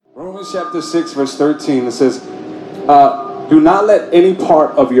Romans chapter 6, verse 13, it says, do not let any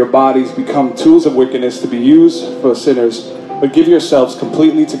part of your bodies become tools of wickedness to be used for sinners, but give yourselves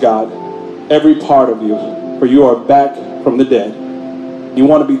completely to God, every part of you, for you are back from the dead. You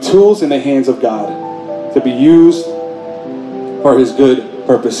want to be tools in the hands of God, to be used for His good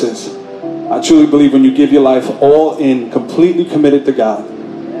purposes. I truly believe when you give your life all in, completely committed to God,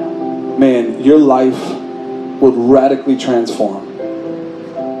 man, your life will radically transform.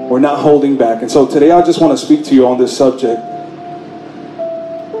 We're not holding back. And so today I just want to speak to you on this subject.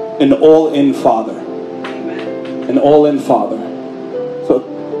 An all-in Father. An all-in Father. So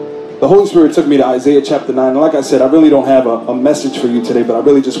the Holy Spirit took me to Isaiah chapter 9. And like I said, I really don't have a message for you today, but I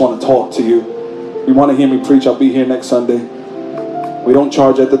really just want to talk to you. If you want to hear me preach, I'll be here next Sunday. We don't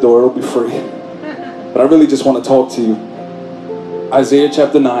charge at the door. It'll be free. But I really just want to talk to you. Isaiah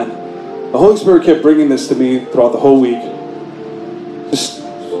chapter 9. The Holy Spirit kept bringing this to me throughout the whole week.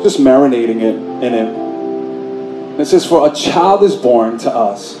 Just marinating it in it. And it says, for a child is born to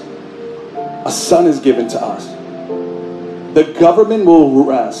us, a son is given to us. The government will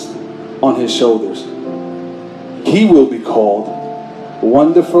rest on his shoulders. He will be called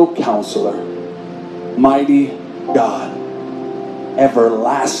Wonderful Counselor, Mighty God,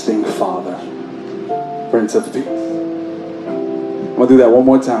 Everlasting Father, Prince of Peace. I'm going to do that one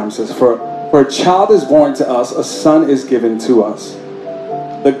more time. It says, for a child is born to us, a son is given to us.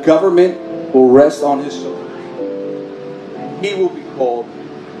 The government will rest on his shoulders. He will be called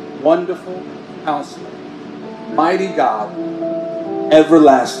Wonderful Counselor, Mighty God,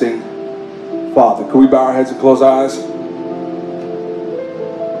 Everlasting Father. Can we bow our heads and close our eyes?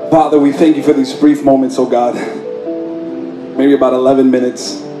 Father, we thank you for these brief moments, oh God. Maybe about 11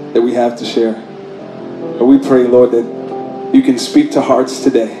 minutes that we have to share. But we pray, Lord, that you can speak to hearts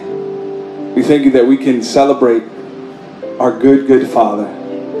today. We thank you that we can celebrate our good Father,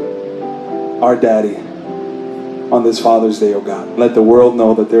 our Daddy, on this Father's Day, oh God. Let the world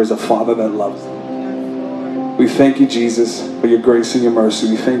know that there's a Father that loves them. We thank you, Jesus, for your grace and your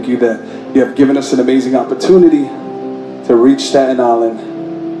mercy. We thank you that you have given us an amazing opportunity to reach Staten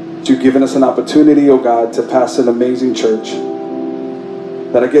Island. You've given us an opportunity, oh God, to pastor an amazing church.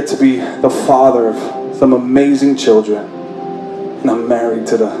 That I get to be the father of some amazing children. And I'm married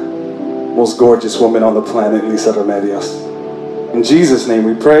to the most gorgeous woman on the planet, Lisa Remedios. In Jesus' name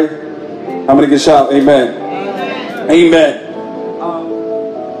we pray. I'm going to get shout, amen. Amen.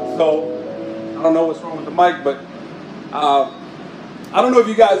 So, I don't know what's wrong with the mic, but I don't know if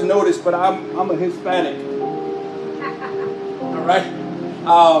you guys noticed, but I'm a Hispanic. All right?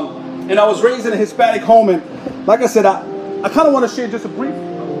 And I was raised in a Hispanic home, and like I said, I kind of want to share just a brief,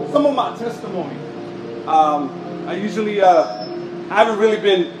 some of my testimony. I usually, I haven't really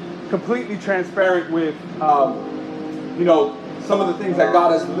been completely transparent with, you know, some of the things that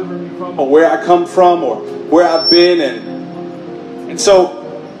God has delivered me from, or where I come from, or where I've been, and so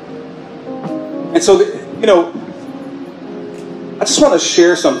you know, I just want to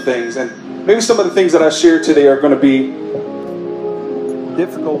share some things, and maybe some of the things that I share today are going to be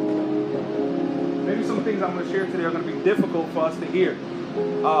difficult. Maybe some things I'm going to share today are going to be difficult for us to hear,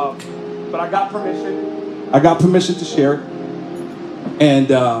 but I got permission. I got permission to share it, and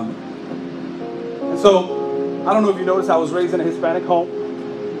so. I don't know if you noticed, I was raised in a Hispanic home.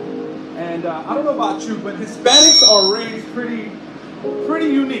 And I don't know about you, but Hispanics are raised pretty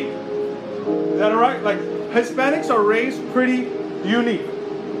unique. Is that all right? Like, Hispanics are raised pretty unique.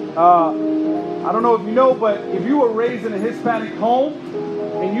 I don't know if you know, but if you were raised in a Hispanic home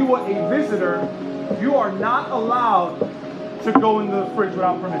and you were a visitor, you are not allowed to go in the fridge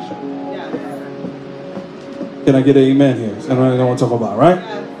without permission. Yeah. Can I get an amen here? I don't know what I'm talking about, right?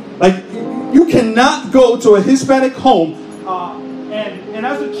 Yeah. Like, you cannot go to a Hispanic home, and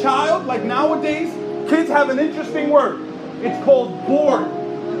as a child, like nowadays, kids have an interesting word. It's called bored.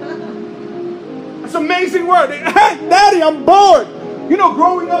 It's an amazing word. Hey, Daddy, I'm bored. You know,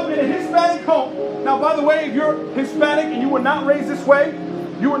 growing up in a Hispanic home. Now, by the way, if you're Hispanic and you were not raised this way,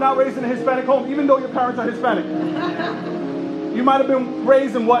 you were not raised in a Hispanic home, even though your parents are Hispanic. You might have been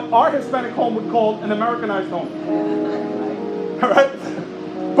raised in what our Hispanic home would call an Americanized home. All right?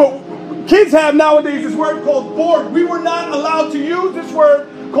 But kids have nowadays this word called bored. We were not allowed to use this word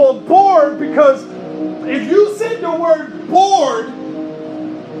called bored because if you said the word bored,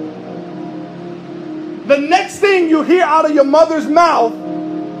 the next thing you hear out of your mother's mouth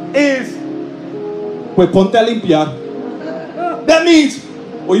is, pues ponte a limpiar. That means,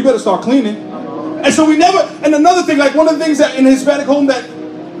 well, you better start cleaning. And so we never, and another thing, like one of the things that in a Hispanic home that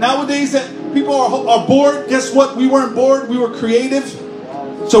nowadays that people are bored, guess what? We weren't bored, we were creative.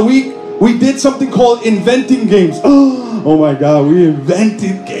 So we did something called inventing games. Oh my God, we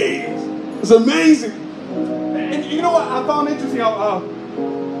invented games. It's amazing. And you know what I found interesting?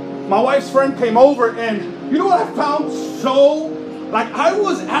 My wife's friend came over, and you know what I found so, like, I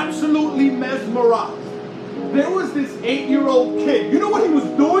was absolutely mesmerized. There was this 8-year-old kid. You know what he was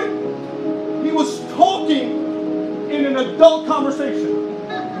doing? He was talking in an adult conversation.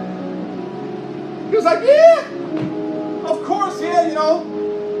 He was like, yeah, of course, yeah, you know,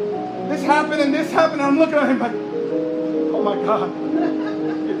 this happened and this happened. And I'm looking at him like, oh my God,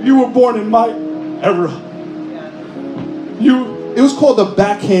 if you were born in my era, it was called the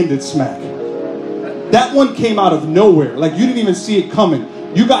backhanded smack. That one came out of nowhere. Like, you didn't even see it coming.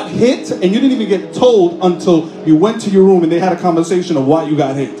 You got hit and you didn't even get told until you went to your room and they had a conversation of why you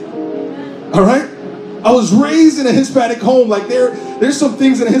got hit. All right? I was raised in a Hispanic home. Like, there's some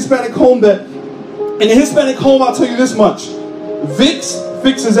things in a Hispanic home that, in a Hispanic home, I'll tell you this much. Vicks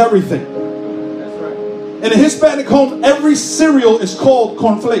fixes everything. That's right. In a Hispanic home, every cereal is called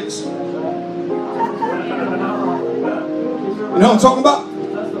cornflakes. You know what I'm talking about?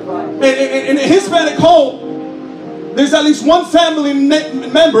 In a Hispanic home, there's at least one family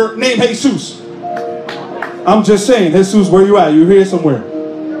member named Jesus. I'm just saying, Jesus, where you at? You're here somewhere.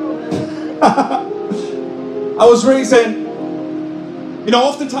 I was raised in, you know,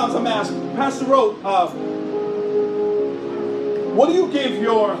 oftentimes I'm asked, Pastor Rowe, what do you give you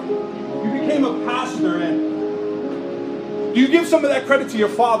became a pastor, and do you give some of that credit to your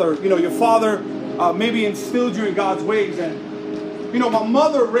father? You know, your father maybe instilled you in God's ways. And, you know, my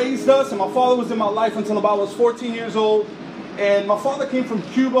mother raised us, and my father was in my life until about I was 14 years old. And my father came from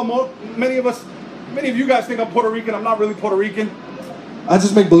Cuba. Many of you guys think I'm Puerto Rican. I'm not really Puerto Rican. I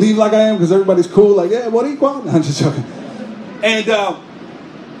just make believe like I am because everybody's cool. Like, yeah, what are you calling? I'm just joking. And,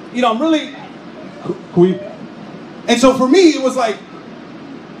 you know, I'm really... And so for me, it was like,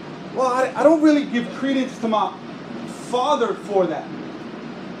 well, I don't really give credence to my father for that.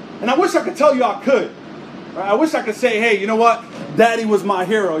 And I wish I could tell you I could. Right? I wish I could say, hey, you know what? Daddy was my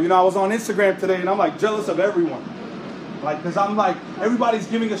hero. You know, I was on Instagram today, and I'm like jealous of everyone. Like, because I'm like, everybody's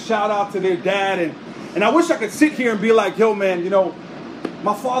giving a shout out to their dad. And I wish I could sit here and be like, yo, man, you know,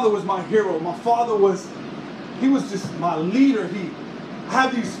 my father was my hero. My father he was just my leader. I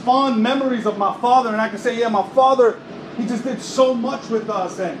have these fond memories of my father, and I can say, yeah, my father, he just did so much with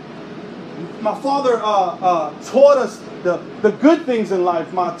us. And my father taught us the good things in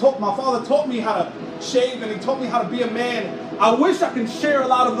life. My father taught me how to shave, and he taught me how to be a man. I wish I could share a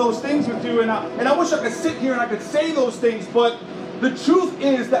lot of those things with you, and I wish I could sit here and I could say those things, but the truth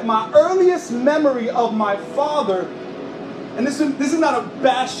is that my earliest memory of my father, and this is not a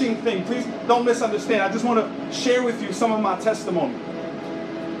bashing thing, please don't misunderstand. I just want to share with you some of my testimony.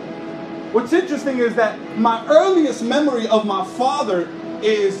 What's interesting is that my earliest memory of my father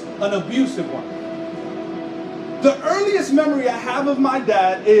is an abusive one. The earliest memory I have of my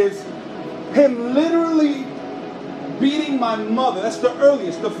dad is him literally beating my mother. That's the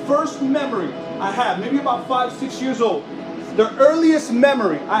earliest, the first memory I have, maybe about 5, 6 years old. The earliest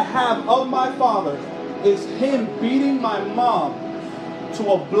memory I have of my father is him beating my mom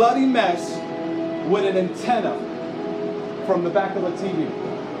to a bloody mess with an antenna from the back of a TV.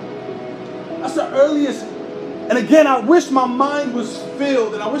 That's the earliest. And again, I wish my mind was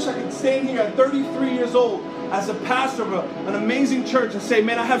filled, and I wish I could stand here at 33 years old as a pastor of an amazing church and say,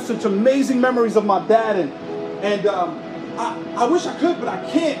 man, I have such amazing memories of my dad, and I wish I could, but I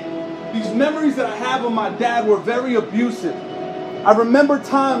can't. These memories that I have of my dad were very abusive. I remember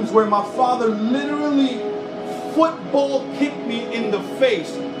times where my father literally football kicked me in the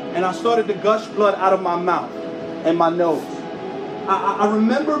face, and I started to gush blood out of my mouth and my nose. I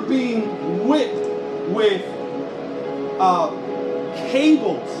remember being whipped with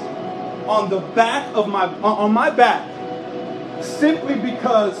cables on the back of my back, simply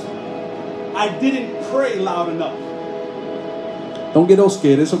because I didn't pray loud enough. Don't get all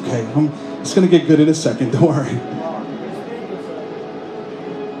scared. It's okay. It's going to get good in a second. Don't worry.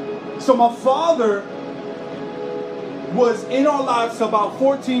 So my father was in our lives till about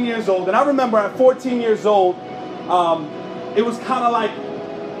 14 years old. And I remember at 14 years old, it was kind of like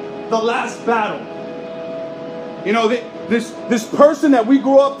the last battle. You know, this person that we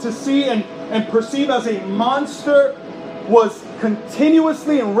grew up to see and perceive as a monster was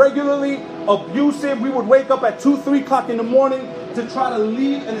continuously and regularly abusive. We would wake up at 2, 3 o'clock in the morning to try to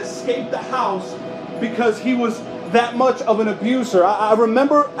leave and escape the house because he was that much of an abuser. I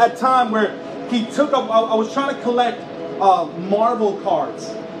remember a time where he took up, I was trying to collect Marvel cards.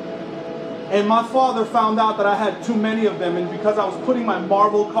 And my father found out that I had too many of them, and because I was putting my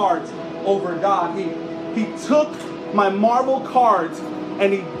Marvel cards over God, he took my Marvel cards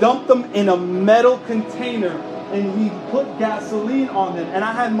and he dumped them in a metal container and he put gasoline on them. And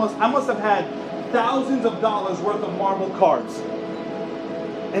I must have had thousands of dollars worth of marble cards.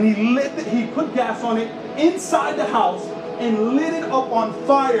 And he put gas on it inside the house and lit it up on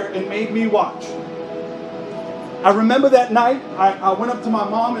fire and made me watch. I remember that night, I went up to my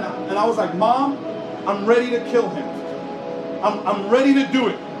mom and I was like, Mom, I'm ready to kill him. I'm ready to do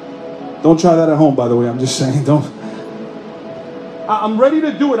it. Don't try that at home, by the way. I'm just saying, don't. I'm ready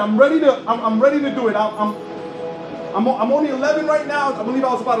to do it. I'm ready to do it. I'm only 11 right now. I believe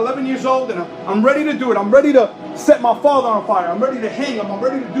I was about 11 years old, and I'm ready to do it. I'm ready to set my father on fire. I'm ready to hang him. I'm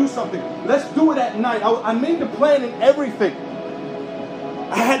ready to do something. Let's do it at night. I made the plan and everything.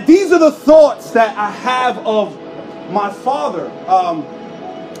 These are the thoughts that I have of my father.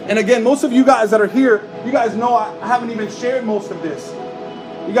 And again, most of you guys that are here, you guys know I haven't even shared most of this.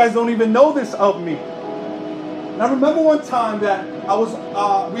 You guys don't even know this of me. And I remember one time that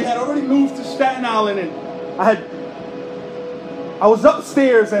we had already moved to Staten Island, and I was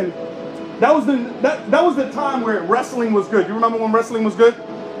upstairs, and that was the time where wrestling was good. You remember when wrestling was good?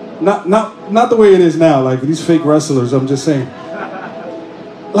 Not the way it is now, like these fake wrestlers, I'm just saying.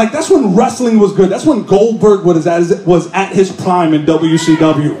 Like, that's when wrestling was good. That's when Goldberg was at his prime in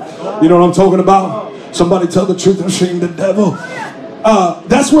WCW. You know what I'm talking about? Somebody tell the truth and shame the devil.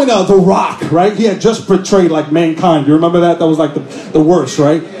 That's when The Rock, right? He had just portrayed like Mankind. You remember that? That was like the worst,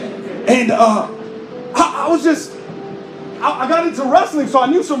 right? And I got into wrestling, so I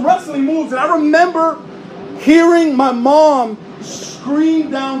knew some wrestling moves. And I remember hearing my mom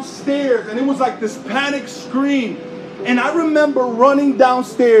scream downstairs, and it was like this panic scream. And I remember running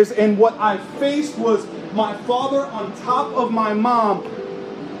downstairs, and what I faced was my father on top of my mom,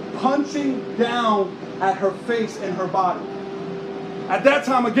 punching down at her face and her body. At that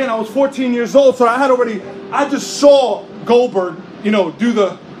time, again, I was 14 years old, so I just saw Goldberg, do the, you know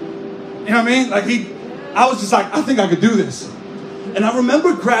what I mean? Like I was just like, I think I could do this. And I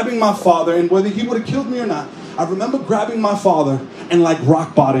remember grabbing my father, and whether he would have killed me or not, I remember grabbing my father and like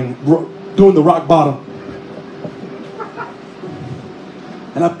doing the rock bottom.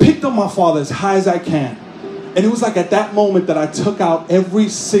 And I picked up my father as high as I can. And it was like at that moment that I took out every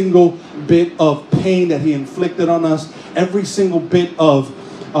single bit of pain that he inflicted on us, every single bit of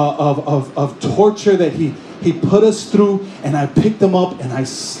torture that he put us through, and I picked him up and I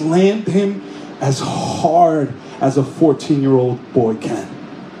slammed him as hard as a 14-year-old boy can.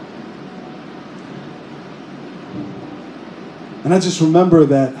 And I just remember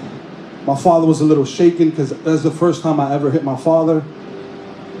that my father was a little shaken because that's the first time I ever hit my father.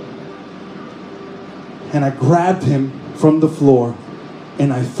 And I grabbed him from the floor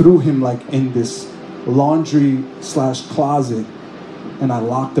and I threw him like in this laundry/closet, and I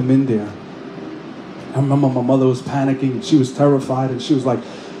locked him in there. I remember my mother was panicking and she was terrified, and she was like,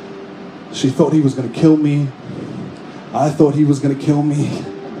 she thought he was going to kill me. I thought he was going to kill me.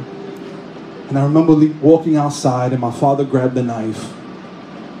 And I remember walking outside, and my father grabbed the knife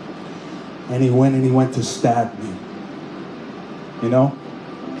and he went to stab me. You know?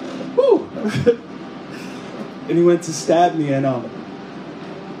 Woo! And he went to stab me, and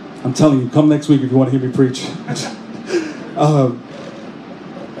I'm telling you, come next week if you want to hear me preach.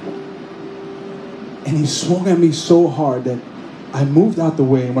 And he swung at me so hard that I moved out the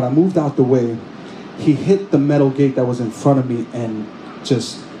way. And when I moved out the way, he hit the metal gate that was in front of me, and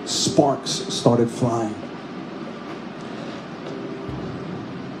just sparks started flying.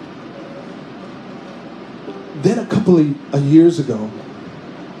 Then a couple of years ago,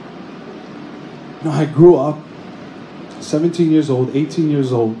 I grew up, 17 years old, 18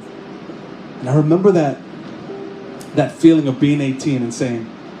 years old, and I remember that feeling of being 18 and saying,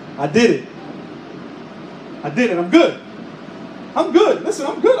 I did it. I'm good. I'm good. Listen,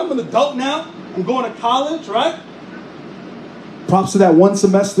 I'm good. I'm an adult now. I'm going to college, right? Props to that one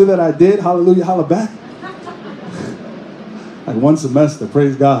semester that I did. Hallelujah, holla back. Like one semester,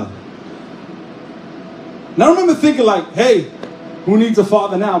 praise God. And I remember thinking like, hey, who needs a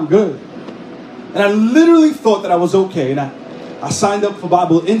father now? I'm good. And I literally thought that I was okay. And I signed up for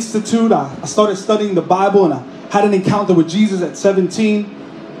Bible Institute. I started studying the Bible, and I had an encounter with Jesus at 17.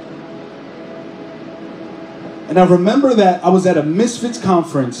 And I remember that I was at a Misfits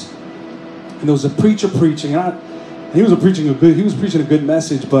conference, and there was a preacher preaching. And he was preaching a good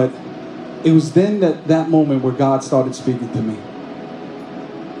message, but it was then that moment where God started speaking to me.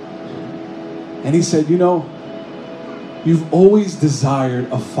 And he said, you've always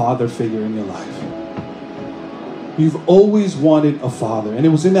desired a father figure in your life. You've always wanted a father. And it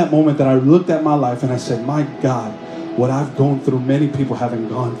was in that moment that I looked at my life and I said, my God, what I've gone through, many people haven't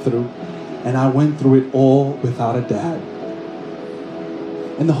gone through. And I went through it all without a dad.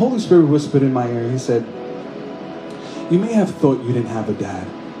 And the Holy Spirit whispered in my ear. He said, You may have thought you didn't have a dad,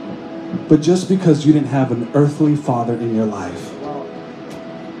 but just because you didn't have an earthly father in your life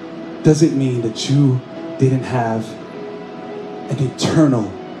doesn't mean that you didn't have an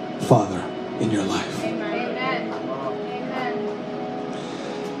eternal Father in your life. Amen.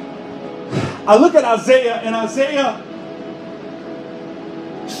 I look at Isaiah, and Isaiah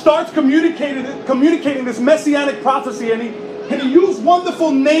starts communicating this messianic prophecy, and he used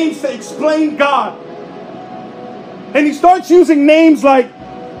wonderful names to explain God. And he starts using names like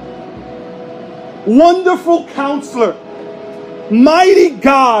Wonderful Counselor, Mighty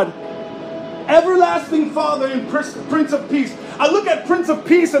God, Everlasting Father, and Prince of Peace. I look at Prince of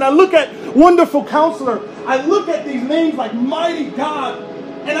Peace and I look at Wonderful Counselor. I look at these names like Mighty God,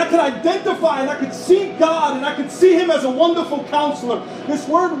 and I could identify and I could see God and I could see Him as a wonderful counselor. This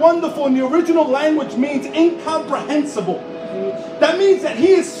word wonderful in the original language means incomprehensible. That means that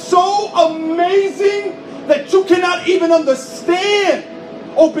He is so amazing that you cannot even understand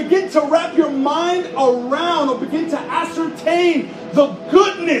or begin to wrap your mind around or begin to ascertain the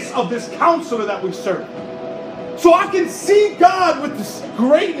goodness of this counselor that we serve. So I can see God with this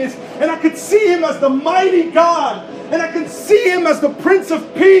greatness, and I can see Him as the mighty God, and I can see Him as the Prince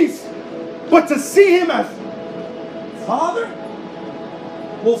of Peace. But to see Him as Father?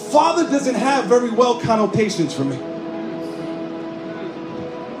 Well, Father doesn't have very well connotations for me.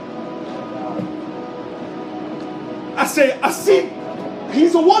 I see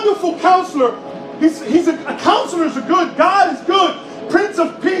He's a wonderful counselor. A counselor is a good. God is good. Prince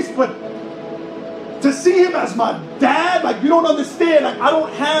of Peace. But to see Him as my dad, like, you don't understand. Like, I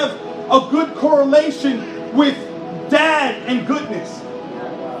don't have a good correlation with dad and goodness.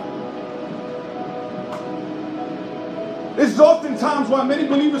 This is oftentimes why many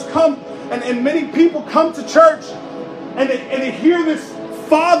believers come and many people come to church and they hear this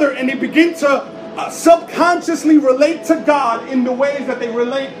Father and they begin to subconsciously relate to God in the ways that they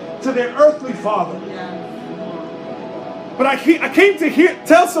relate to their earthly father. But I came to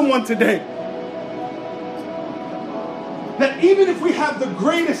tell someone today that even if we have the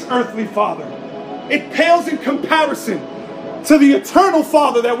greatest earthly father, it pales in comparison to the eternal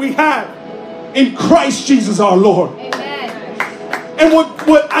Father that we have in Christ Jesus our Lord. Amen. And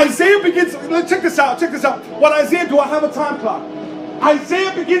what Isaiah begins, check this out. What Isaiah, do I have a time clock?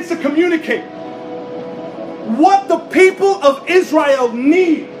 Isaiah begins to communicate what the people of Israel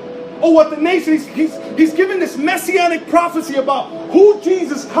need, or what the nation, he's given this messianic prophecy about who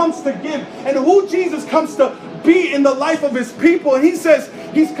Jesus comes to give and who Jesus comes to be in the life of His people. And He says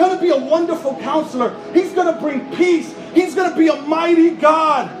He's going to be a wonderful counselor. He's going to bring peace. He's going to be a mighty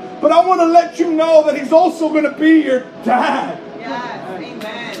God. But I want to let you know that He's also going to be your dad. Yes,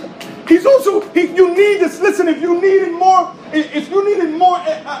 amen. He's also, you need this. Listen, if you needed more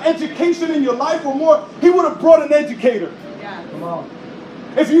education in your life or more, He would have brought an educator. Yeah. Come on.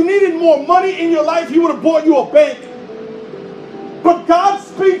 If you needed more money in your life, He would have bought you a bank. But God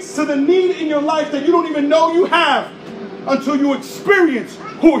speaks to the need in your life that you don't even know you have until you experience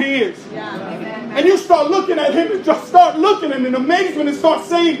who He is. Yeah. Amen. And you start looking at Him and just start looking and in amazement and start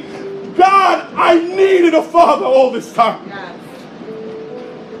saying, God, I needed a father all this time. Yeah.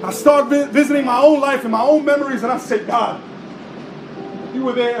 I start visiting my own life and my own memories, and I say, God, You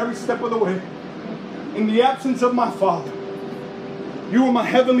were there every step of the way. In the absence of my father, You were my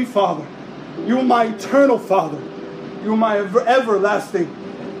heavenly Father. You were my eternal Father. You were my everlasting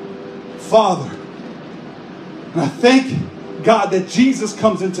Father. And I thank God that Jesus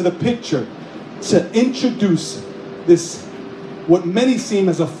comes into the picture to introduce this, what many seem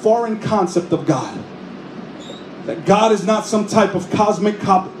as a foreign concept of God. That God is not some type of cosmic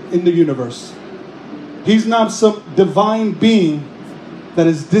cop in the universe. He's not some divine being that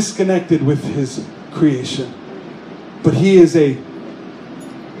is disconnected with His creation. But He is a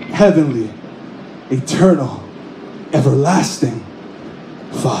heavenly, eternal, everlasting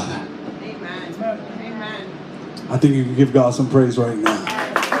Father. Amen. Amen. I think you can give God some praise right now.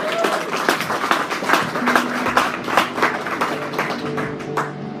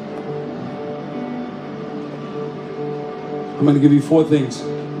 I'm going to give you 4 things.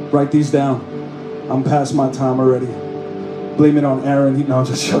 Write these down. I'm past my time already. Blame it on Aaron. No, I'm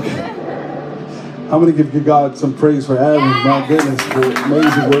just joking. I'm going to give God some praise for Aaron. My goodness, for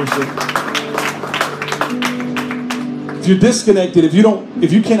amazing worship. If you're disconnected, if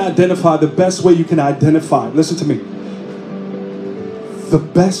you can't identify, the best way you can identify, listen to me. The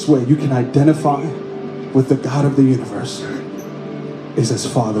best way you can identify with the God of the universe is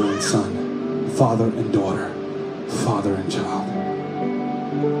as father and son, father and daughter, father and child.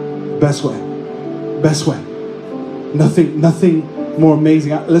 Best way. Best way. Nothing more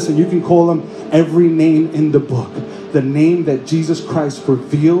amazing. Listen, you can call Him every name in the book. the name that Jesus Christ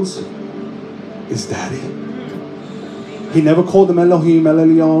reveals is Daddy. He never called him Elohim, El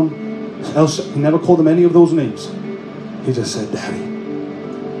Elyon. He never called him any of those names. He just said Daddy.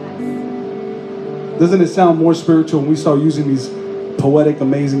 Doesn't it sound more spiritual when we start using these poetic,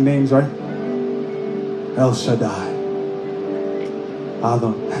 amazing names, right? El Shaddai,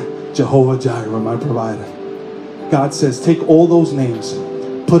 Adon, Jehovah Jireh, my provider. God says, take all those names,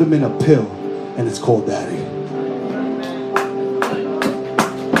 put them in a pill, and it's called Daddy.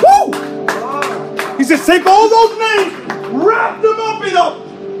 Woo! He says, take all those names, wrap them up in a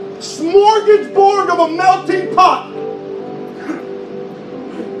smorgasbord of a melting pot,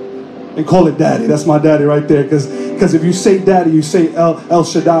 and call it Daddy. That's my daddy right there. Because if you say Daddy, you say El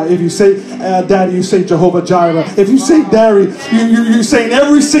Shaddai. If you say Daddy, you say Jehovah Jireh. If you say Daddy, you're saying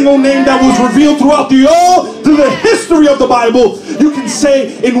every single name that was revealed throughout the history of the Bible. You can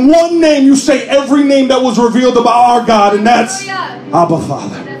say in one name, you say every name that was revealed about our God, and that's Abba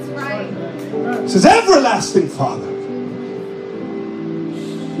Father. That's right. It says everlasting Father.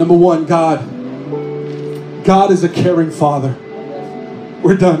 Number one, God. God is a caring Father.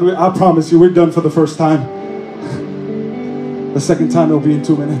 We're done. I promise you, we're done for the first time. The second time it'll be in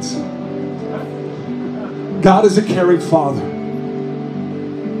 2 minutes. God is a caring Father.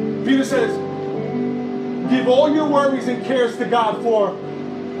 Peter says, give all your worries and cares to God, for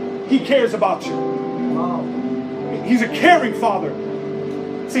He cares about you. Wow. He's a caring Father.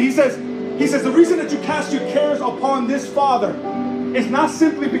 See, he says the reason that you cast your cares upon this Father is not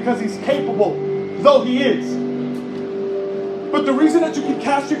simply because He's capable, though He is. But the reason that you can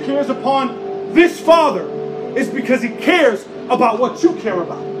cast your cares upon this Father is because He cares about what you care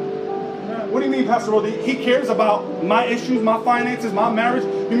about. What do you mean, Pastor Ro? He cares about my issues, my finances, my marriage.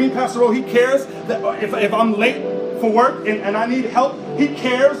 You mean, Pastor Ro, He cares that if I'm late for work and I need help? He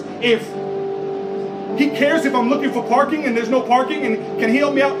cares if I'm looking for parking and there's no parking, and can He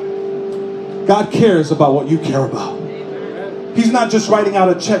help me out? God cares about what you care about. He's not just writing out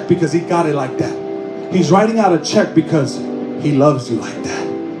a check because He got it like that. He's writing out a check because He loves you like that.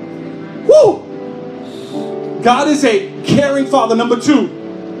 Woo! God is a caring Father. Number two,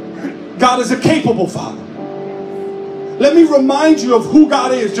 God is a capable Father. Let me remind you of who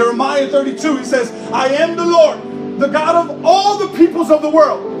God is. Jeremiah 32, He says, I am the Lord, the God of all the peoples of the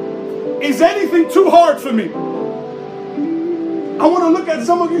world. Is anything too hard for me? I want to look at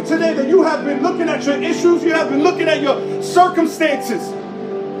some of you today that you have been looking at your issues, you have been looking at your circumstances,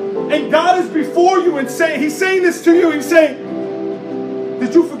 and God is before you and He's saying this to you. He's saying,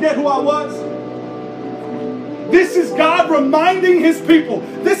 did you forget who I was? This is God reminding His people.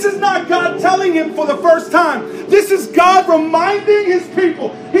 This is not God telling him for the first time. This is God reminding His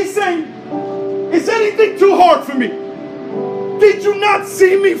people. He's saying, is anything too hard for me? Did you not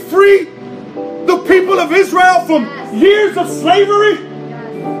see me free the people of Israel from years of slavery?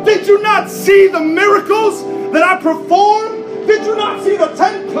 Did you not see the miracles that I performed? Did you not see the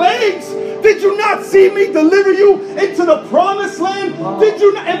 10 plagues? Did you not see me deliver you into the promised land? Did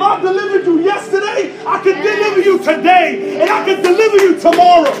you not? If I delivered you yesterday, I can deliver you today, and I can deliver you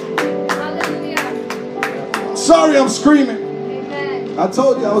tomorrow. Hallelujah. Sorry, I'm screaming. Amen. I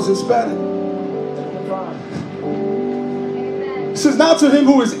told you I was Hispanic. It says, now to Him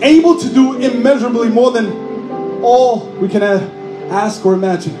who is able to do immeasurably more than all we can ask or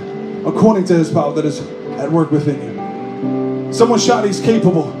imagine, according to His power that is at work within you. Someone shout, He's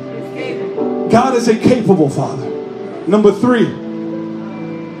capable. God is a capable Father. Number three,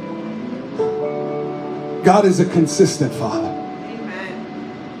 God is a consistent Father.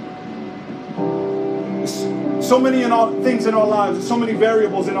 Amen. So many things in our lives, there's so many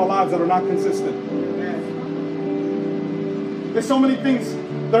variables in our lives that are not consistent. There's so many things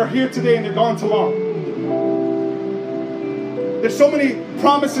that are here today and they're gone tomorrow. There's so many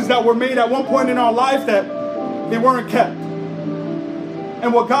promises that were made at one point in our life that they weren't kept.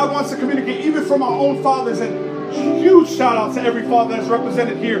 And what God wants to communicate, even from our own fathers, and huge shout out to every father that's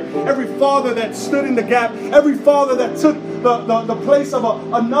represented here, every father that stood in the gap, every father that took the place of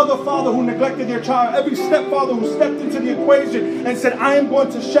another father who neglected their child, every stepfather who stepped into the equation and said, I am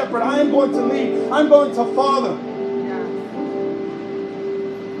going to shepherd, I am going to lead, I'm going to father.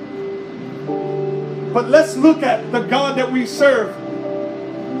 But let's look at the God that we serve.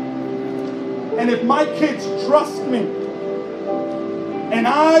 And if my kids trust me, and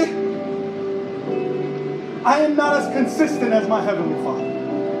I am not as consistent as my Heavenly Father.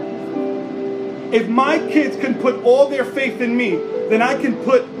 If my kids can put all their faith in me, then I can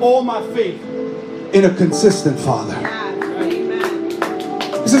put all my faith in a consistent Father. Amen.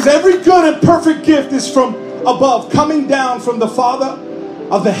 It says every good and perfect gift is from above, coming down from the Father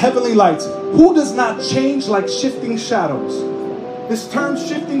of the heavenly lights, who does not change like shifting shadows. This term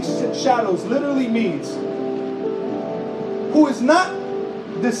shifting shadows literally means who is not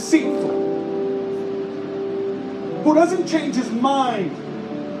deceitful, who doesn't change his mind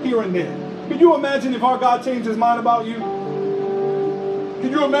here and there. Can you imagine if our God changed his mind about you?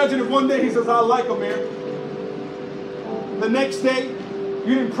 Can you imagine if one day he says, I like Amir. The next day,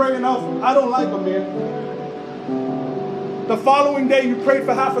 you didn't pray enough, I don't like Amir. The following day, you prayed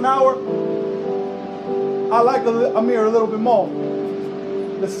for half an hour, I like Amir a little bit more.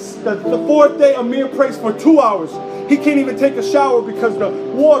 The fourth day, Amir prays for 2 hours. He can't even take a shower because the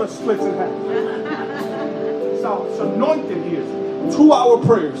water splits in half. That's how anointed he is. 2-hour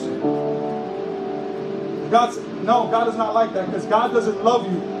prayers. God is not like that, because God doesn't love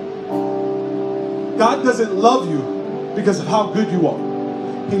you. God doesn't love you because of how good you are.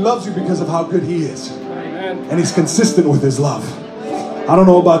 He loves you because of how good he is. Amen. And he's consistent with his love. I don't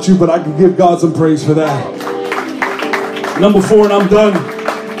know about you, but I can give God some praise for that. Number 4, and I'm done.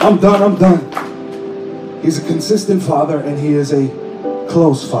 I'm done. He's a consistent father, and he is a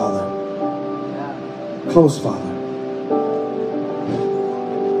close father. Close father.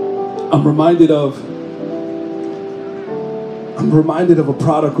 I'm reminded of a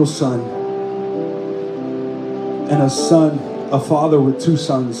prodigal son, and a father with 2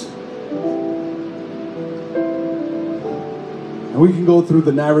 sons. And we can go through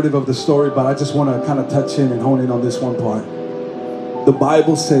the narrative of the story, but I just want to kind of touch in and hone in on this one part. The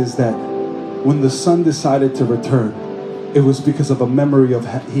Bible says that when the son decided to return, it was because of a memory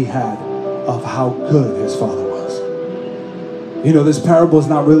he had of how good his father was. You know, this parable is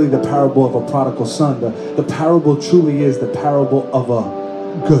not really the parable of a prodigal son. The parable truly is the parable of a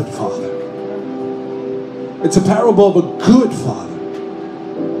good father. It's a parable of a good father.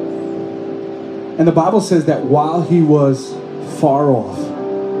 And the Bible says that while he was far off,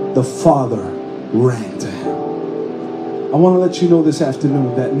 the father ran to him. I want to let you know this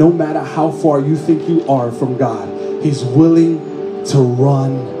afternoon that no matter how far you think you are from God, he's willing to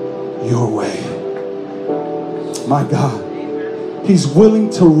run your way. My God. He's willing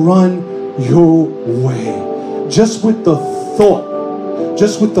to run your way. Just with the thought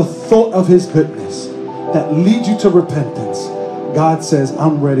of his goodness that leads you to repentance, God says,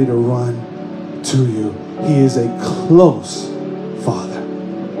 I'm ready to run to you. He is a close father.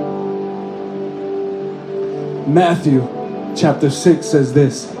 Matthew chapter 6 says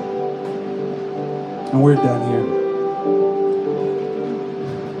this, and we're done here.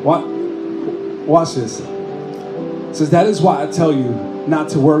 Watch this. It says, that is why I tell you not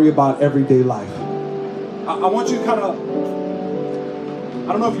to worry about everyday life. I want you to kind of,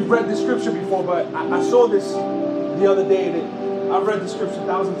 I don't know if you've read this scripture before, but I saw this the other day. That I've read the scripture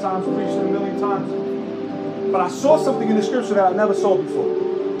 1,000 times, preached it 1,000,000 times. But I saw something in the scripture that I never saw before.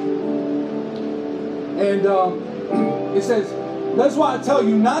 And it says, that's why I tell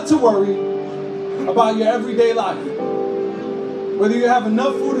you not to worry about your everyday life. Whether you have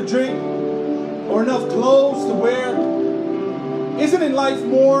enough food to drink or enough clothes to wear. Isn't life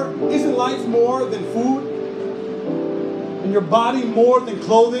more than food? And your body more than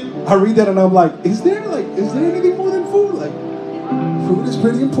clothing? I read that and I'm like, is there anything more than food? Like, food is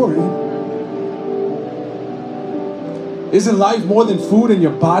pretty important. Isn't life more than food and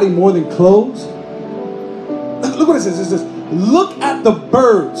your body more than clothes? Look what it says. It says, look at the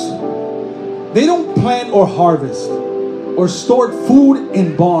birds. They don't plant or harvest or store food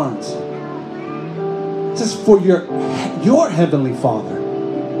in barns. It says, for your heavenly Father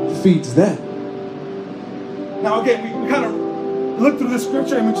feeds them. Now again, we kind of look through the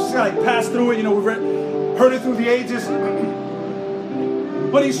scripture and we just kind of like pass through it. You know, we've heard it through the ages.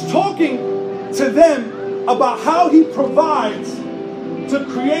 But he's talking to them about how he provides to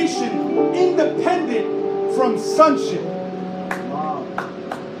creation independent from sonship. Wow.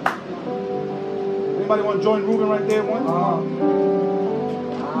 Anybody want to join Reuben right there? One? Wow.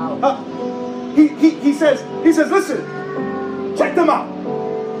 He says, listen, check them out.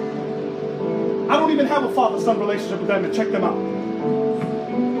 I don't even have a father-son relationship with them, and check them out.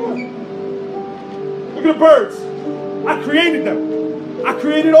 Look at the birds. I created them. I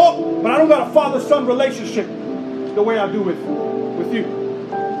created all, but I don't got a father-son relationship the way I do with you.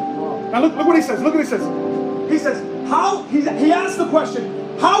 Now look what he says. Look what he says. He says, he asks the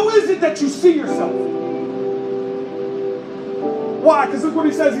question, how is it that you see yourself? Why? Because look what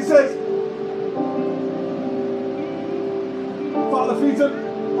he says. He says, Father feeds him,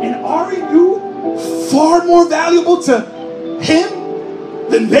 and aren't you far more valuable to him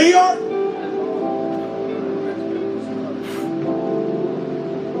than they are?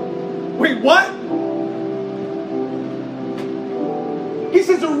 Wait, what? He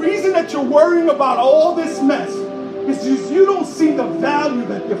you're worrying about all this mess is because you don't see the value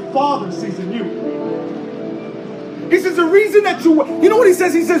that your Father sees in you. He says the reason that you know what he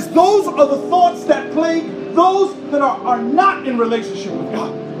says? He says those are the thoughts that plague those that are not in relationship with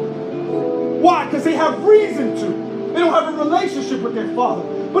God. Why? Because they have reason to. They don't have a relationship with their Father.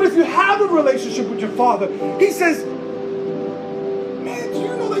 But if you have a relationship with your Father, he says, man, do you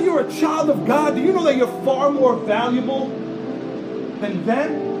know that you're a child of God? Do you know that you're far more valuable than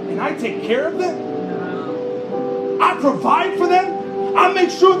them? And I take care of them. I provide for them. I make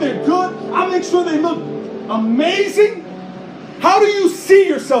sure they're good. I make sure they look amazing. How do you see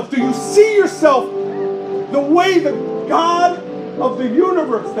yourself? Do you see yourself the way that God of the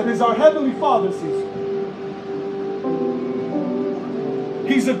universe, that is our Heavenly Father, sees you?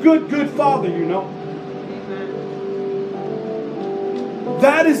 He's a good, good Father, you know.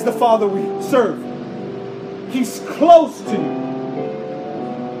 That is the Father we serve. He's close to you.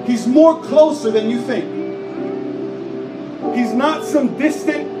 He's more closer than you think. He's not some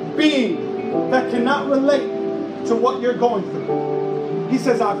distant being that cannot relate to what you're going through. He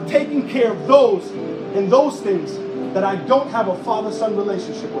says, I've taken care of those and those things that I don't have a father-son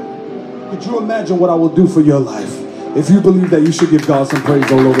relationship with. Could you imagine what I will do for your life if you believe that you should give God some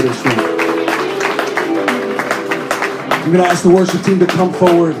praise all over this room? I'm going to ask the worship team to come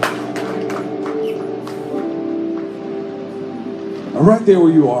forward. Right there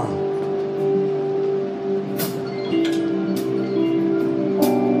where you are.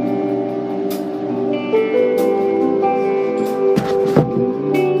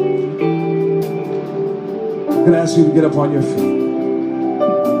 I'm going to ask you to get up on your feet.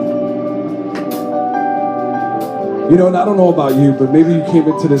 You know, and I don't know about you, but maybe you came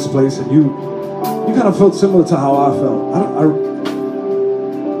into this place and you kind of felt similar to how I felt.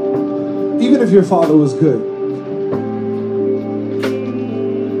 Even if your father was good,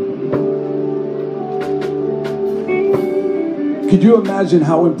 could you imagine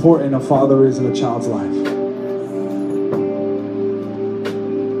how important a father is in a child's life?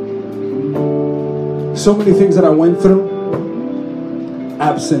 So many things that I went through,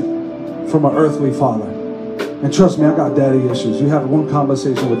 absent from an earthly father. And trust me, I got daddy issues. You have one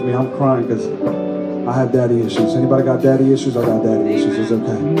conversation with me, I'm crying because I have daddy issues. Anybody got daddy issues? I got daddy issues. It's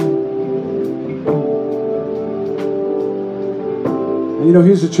okay. And you know,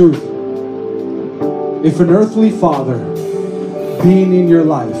 here's the truth. If an earthly father being in your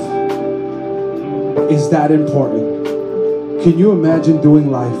life is that important, can you imagine doing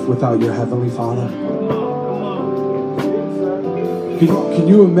life without your Heavenly Father? Can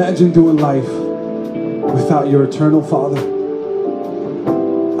you imagine doing life without your eternal Father?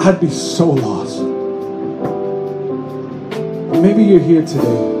 I'd be so lost. Maybe you're here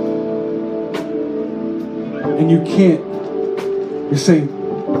today and you can't. You're saying,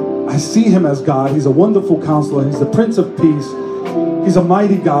 I see him as God. He's a wonderful counselor. He's the Prince of Peace. He's a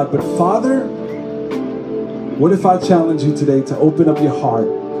mighty God. But Father, what if I challenge you today to open up your heart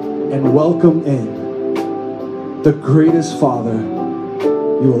and welcome in the greatest Father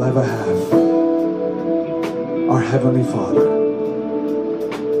you will ever have, our Heavenly Father.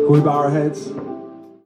 Can we bow our heads?